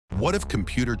What if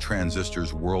computer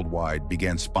transistors worldwide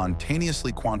began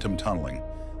spontaneously quantum tunneling,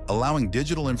 allowing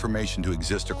digital information to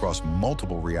exist across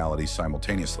multiple realities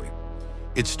simultaneously?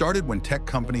 It started when tech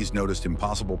companies noticed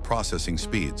impossible processing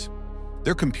speeds.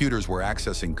 Their computers were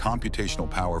accessing computational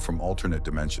power from alternate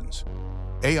dimensions.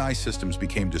 AI systems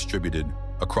became distributed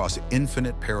across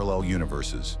infinite parallel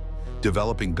universes,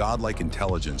 developing godlike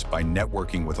intelligence by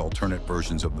networking with alternate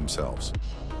versions of themselves.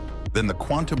 Then the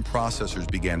quantum processors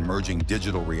began merging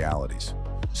digital realities.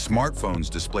 Smartphones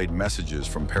displayed messages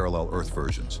from parallel Earth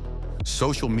versions.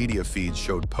 Social media feeds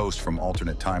showed posts from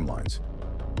alternate timelines.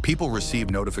 People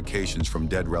received notifications from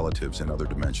dead relatives in other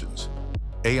dimensions.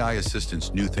 AI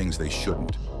assistants knew things they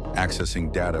shouldn't,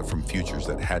 accessing data from futures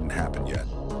that hadn't happened yet.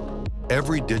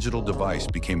 Every digital device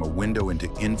became a window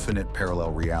into infinite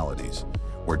parallel realities,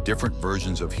 where different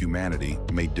versions of humanity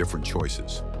made different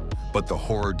choices. But the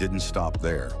horror didn't stop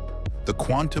there. The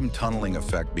quantum tunneling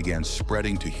effect began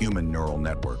spreading to human neural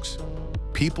networks.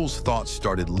 People's thoughts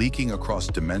started leaking across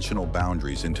dimensional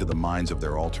boundaries into the minds of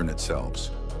their alternate selves.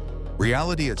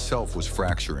 Reality itself was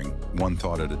fracturing, one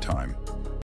thought at a time.